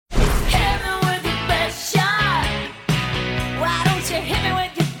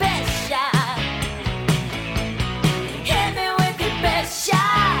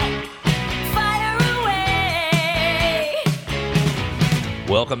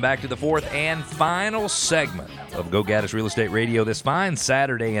welcome back to the fourth and final segment of Go Gaddis Real Estate Radio this fine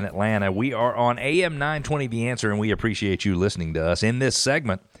Saturday in Atlanta. We are on AM 920 The Answer, and we appreciate you listening to us. In this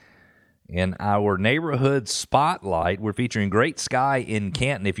segment, in our neighborhood spotlight, we're featuring Great Sky in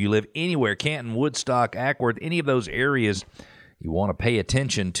Canton. If you live anywhere, Canton, Woodstock, Acworth, any of those areas, you want to pay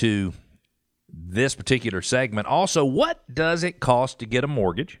attention to this particular segment. Also, what does it cost to get a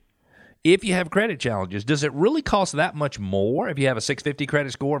mortgage? If you have credit challenges, does it really cost that much more if you have a 650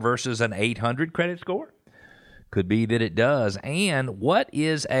 credit score versus an 800 credit score? Could be that it does. And what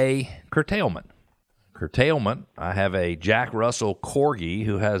is a curtailment? Curtailment, I have a Jack Russell Corgi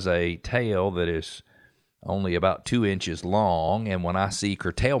who has a tail that is only about 2 inches long, and when I see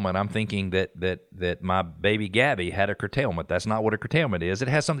curtailment, I'm thinking that my baby Gabby had a curtailment. That's not what a curtailment is. It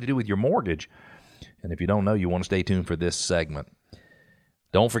has something to do with your mortgage. And if you don't know, you want to stay tuned for this segment.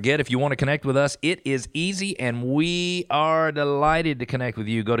 Don't forget, if you want to connect with us, it is easy, and we are delighted to connect with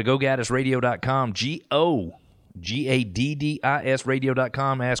you. Go to GoGaddisRadio.com, GoGaddis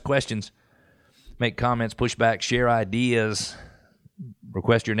Radio.com, ask questions, make comments, push back, share ideas,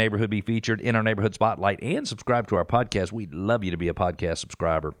 request your neighborhood be featured in our neighborhood spotlight, and subscribe to our podcast. We'd love you to be a podcast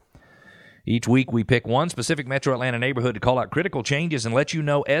subscriber. Each week, we pick one specific Metro Atlanta neighborhood to call out critical changes and let you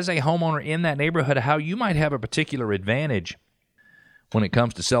know, as a homeowner in that neighborhood, how you might have a particular advantage when it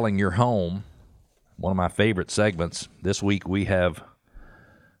comes to selling your home. One of my favorite segments. This week we have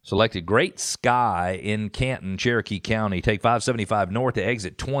selected Great Sky in Canton, Cherokee County. Take 575 north to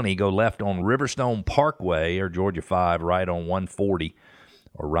exit 20. Go left on Riverstone Parkway or Georgia 5, right on 140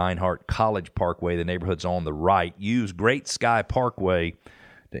 or Reinhardt College Parkway. The neighborhood's on the right. Use Great Sky Parkway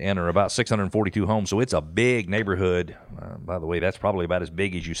to enter. About 642 homes, so it's a big neighborhood. By the way, that's probably about as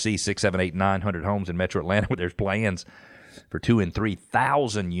big as you see, 6, 7, 8, 900 homes in Metro Atlanta, where there's plans for 2,000 and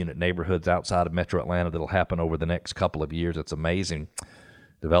 3,000 unit neighborhoods outside of Metro Atlanta that'll happen over the next couple of years. It's amazing.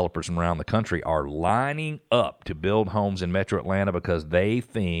 Developers from around the country are lining up to build homes in Metro Atlanta because they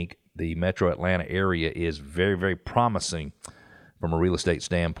think the Metro Atlanta area is very, very promising from a real estate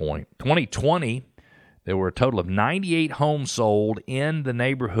standpoint. 2020, there were a total of 98 homes sold in the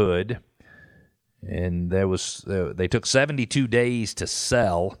neighborhood, and they took 72 days to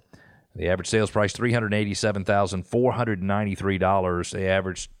sell. The average sales price,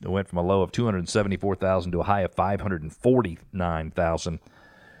 $387,493. It went from a low of $274,000 to a high of $549,000.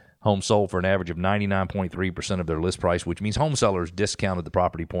 Homes sold for an average of 99.3% of their list price, which means home sellers discounted the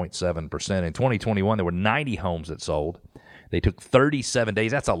property 0.7%. In 2021, there were 90 homes that sold. They took 37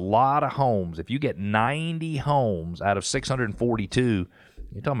 days. That's a lot of homes. If you get 90 homes out of 642,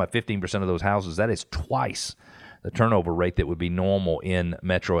 you're talking about 15% of those houses. That is twice the turnover rate that would be normal in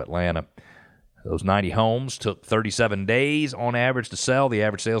Metro Atlanta. Those 90 homes took 37 days on average to sell. The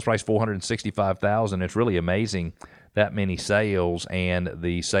average sales price, $465,000. It's really amazing, that many sales, and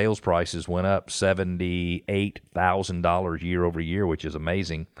the sales prices went up $78,000 year over year, which is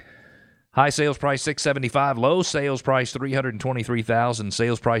amazing. High sales price, $675,000. Low sales price, $323,000.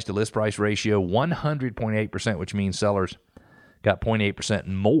 Sales price to list price ratio, 100.8%, which means sellers got 0.8%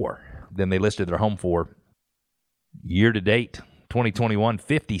 more than they listed their home for. Year to date, 2021,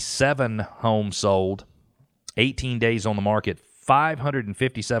 57 homes sold, 18 days on the market,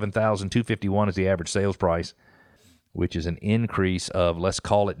 $557,251 is the average sales price, which is an increase of, let's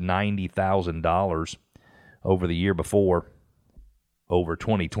call it $90,000 over the year before, over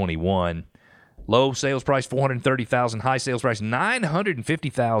 2021. Low sales price, $430,000. High sales price,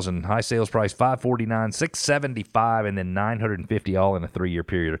 $950,000. High sales price, $549,000, $675,000, and then $950,000 all in a 3-year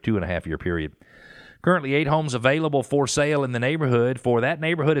period or 2.5-year period. Currently, 8 homes available for sale in the neighborhood. For that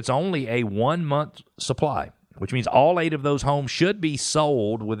neighborhood, it's only a 1-month supply, which means all 8 of those homes should be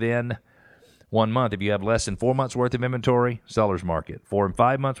sold within 1 month. If you have less than 4 months' worth of inventory, seller's market. 4 and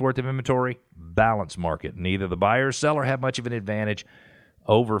 5 months' worth of inventory, balanced market. Neither the buyer or seller have much of an advantage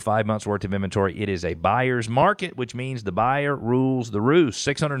over 5 months' worth of inventory. It is a buyer's market, which means the buyer rules the roost.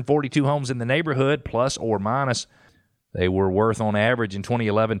 642 homes in the neighborhood, plus or minus. They were worth, on average, in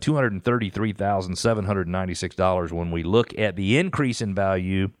 2011, $233,796. When we look at the increase in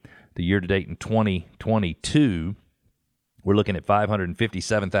value, the year-to-date in 2022, we're looking at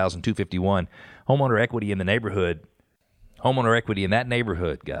 $557,251. Homeowner equity in the neighborhood,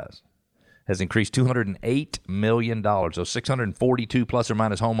 guys, has increased $208 million. Those 642 plus or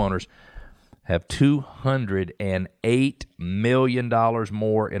minus homeowners have $208 million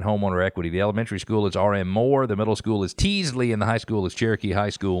more in homeowner equity. The elementary school is R.M. Moore, the middle school is Teasley, and the high school is Cherokee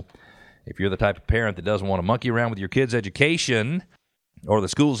High School. If you're the type of parent that doesn't want to monkey around with your kids' education or the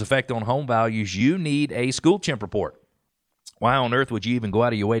school's effect on home values, you need a school chimp report. Why on earth would you even go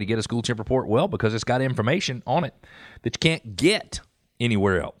out of your way to get a school chimp report? Well, because it's got information on it that you can't get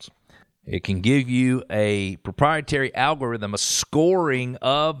anywhere else. It can give you a proprietary algorithm, a scoring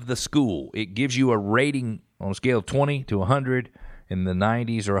of the school. It gives you a rating on a scale of 20 to 100. In the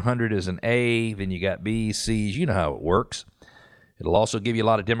 90s or 100 is an A. Then you got B's, C's. You know how it works. It'll also give you a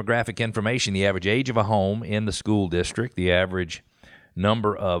lot of demographic information, the average age of a home in the school district, the average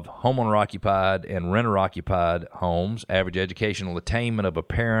number of homeowner-occupied and renter-occupied homes, average educational attainment of a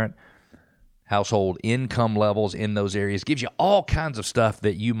parent, household income levels in those areas. Gives you all kinds of stuff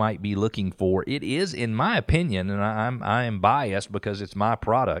that you might be looking for. It is, in my opinion, and I am biased because it's my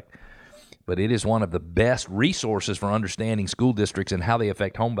product, but it is one of the best resources for understanding school districts and how they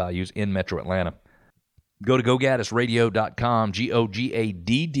affect home values in Metro Atlanta. Go to GoGaddisRadio.com,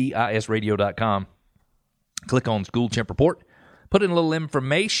 GoGaddis Radio.com. Click on School Temp Report. Put in a little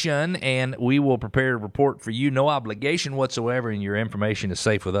information, and we will prepare a report for you. No obligation whatsoever, and your information is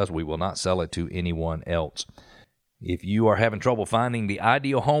safe with us. We will not sell it to anyone else. If you are having trouble finding the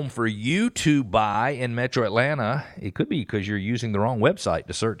ideal home for you to buy in Metro Atlanta, it could be because you're using the wrong website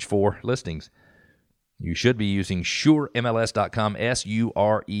to search for listings. You should be using SureMLS.com,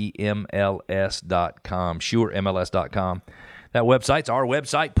 SureMLS.com, SureMLS.com. That website's our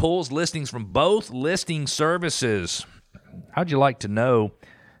website, pulls listings from both listing services. How'd you like to know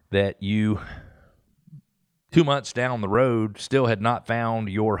that you, 2 months down the road, still had not found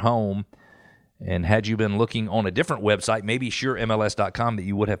your home, and had you been looking on a different website, maybe SureMLS.com, that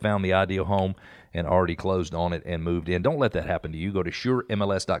you would have found the ideal home and already closed on it and moved in? Don't let that happen to you. Go to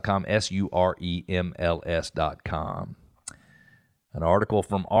SureMLS.com, SureMLS.com. An article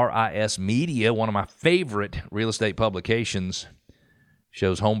from RIS Media, one of my favorite real estate publications,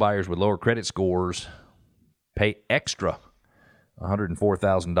 shows home buyers with lower credit scores pay extra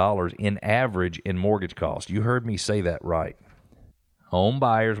 $104,000 in average in mortgage costs. You heard me say that right. Home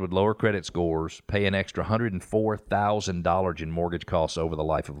buyers with lower credit scores pay an extra $104,000 in mortgage costs over the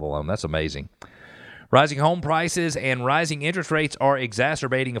life of a loan. That's amazing. Rising home prices and rising interest rates are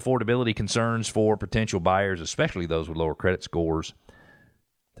exacerbating affordability concerns for potential buyers, especially those with lower credit scores.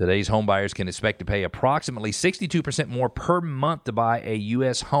 Today's home buyers can expect to pay approximately 62% more per month to buy a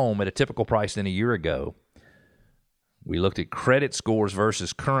U.S. home at a typical price than a year ago. We looked at credit scores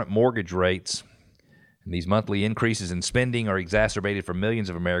versus current mortgage rates. And these monthly increases in spending are exacerbated for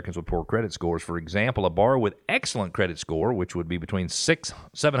millions of Americans with poor credit scores. For example, a borrower with excellent credit score, which would be between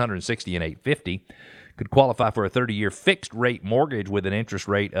 760 and 850, could qualify for a 30-year fixed-rate mortgage with an interest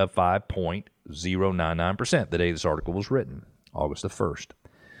rate of 5.099% the day this article was written, August the 1st.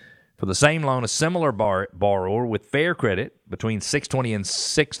 For the same loan, a similar borrower with fair credit between 620 and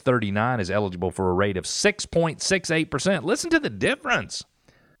 639 is eligible for a rate of 6.68%. Listen to the difference.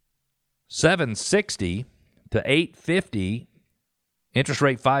 760 to 850, interest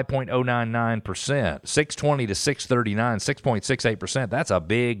rate 5.099%. 620 to 639, 6.68%. That's a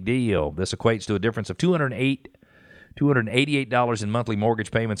big deal. This equates to a difference of $288 in monthly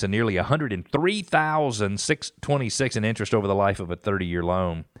mortgage payments and nearly $103,626 in interest over the life of a 30-year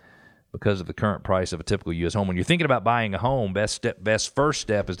loan because of the current price of a typical U.S. home. When you're thinking about buying a home, best first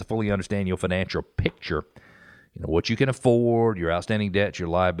step is to fully understand your financial picture. You know, what you can afford, your outstanding debts, your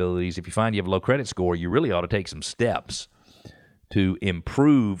liabilities. If you find you have a low credit score, you really ought to take some steps to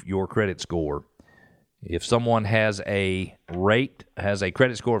improve your credit score. If someone has a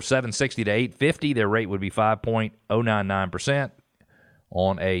credit score of 760 to 850, their rate would be 5.099%.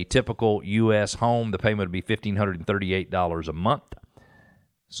 On a typical U.S. home, the payment would be $1,538 a month.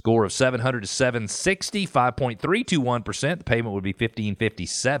 Score of 700 to 760, 5.321%. The payment would be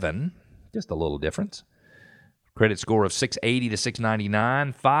 $1,557. Just a little difference. Credit score of 680 to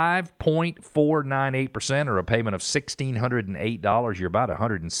 699, 5.498%, or a payment of $1,608. You're about a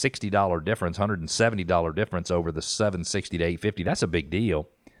 $160 difference, $170 difference over the 760 to 850. That's a big deal.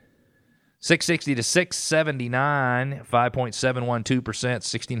 660 to 679, 5.712%,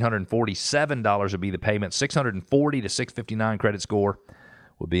 $1,647 would be the payment. 640 to 659 credit score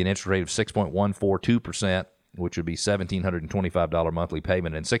would be an interest rate of 6.142%, which would be $1,725 monthly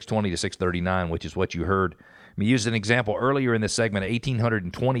payment. And 620 to 639, which is what you heard me use an example earlier in this segment,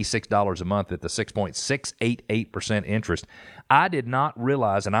 $1,826 a month at the 6.688% interest. I did not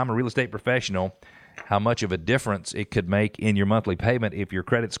realize, and I'm a real estate professional, how much of a difference it could make in your monthly payment if your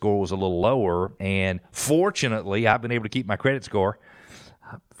credit score was a little lower. And fortunately, I've been able to keep my credit score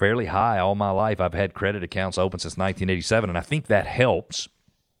fairly high all my life. I've had credit accounts open since 1987, and I think that helps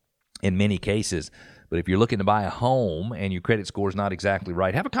in many cases. But if you're looking to buy a home and your credit score is not exactly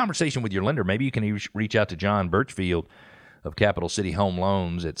right, have a conversation with your lender. Maybe you can reach out to John Birchfield of Capital City Home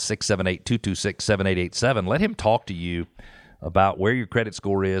Loans at 678-226-7887. Let him talk to you about where your credit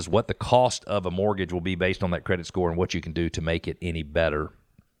score is, what the cost of a mortgage will be based on that credit score, and what you can do to make it any better.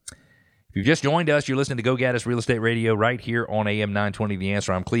 If you've just joined us, you're listening to Go Gaddis Real Estate Radio right here on AM 920 The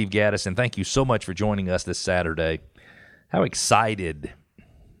Answer. I'm Cleve Gaddis, and thank you so much for joining us this Saturday. How excited,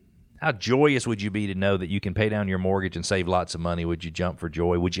 how joyous would you be to know that you can pay down your mortgage and save lots of money? Would you jump for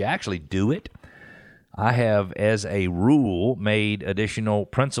joy? Would you actually do it? I have, as a rule, made additional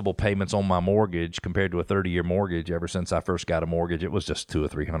principal payments on my mortgage compared to a 30-year mortgage ever since I first got a mortgage. It was just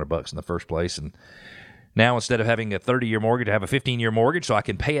 $200 or $300 in the first place, and now, instead of having a 30-year mortgage, I have a 15-year mortgage, so I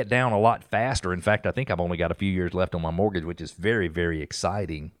can pay it down a lot faster. In fact, I think I've only got a few years left on my mortgage, which is very, very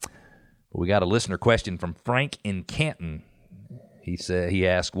exciting. But we got a listener question from Frank in Canton. He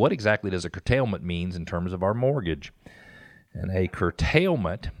asked, what exactly does a curtailment mean in terms of our mortgage? And a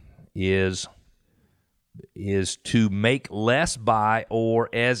curtailment is to make less by, or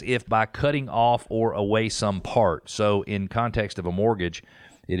as if by cutting off or away some part. So in context of a mortgage,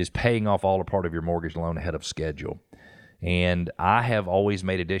 it is paying off all or part of your mortgage loan ahead of schedule. And I have always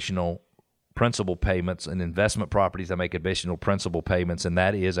made additional principal payments in investment properties. I make additional principal payments, and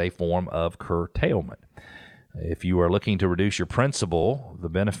that is a form of curtailment. If you are looking to reduce your principal, the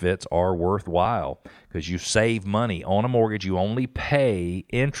benefits are worthwhile because you save money. On a mortgage, you only pay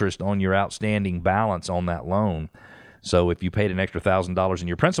interest on your outstanding balance on that loan. So if you paid an extra $1,000 in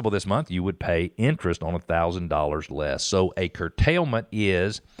your principal this month, you would pay interest on $1,000 less. So a curtailment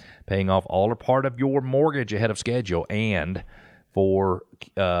is paying off all or part of your mortgage ahead of schedule. And for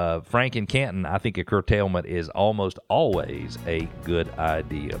Frank in Canton, I think a curtailment is almost always a good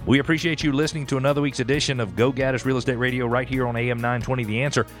idea. We appreciate you listening to another week's edition of Go Gaddis Real Estate Radio right here on AM 920 The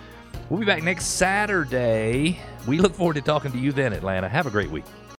Answer. We'll be back next Saturday. We look forward to talking to you then, Atlanta. Have a great week.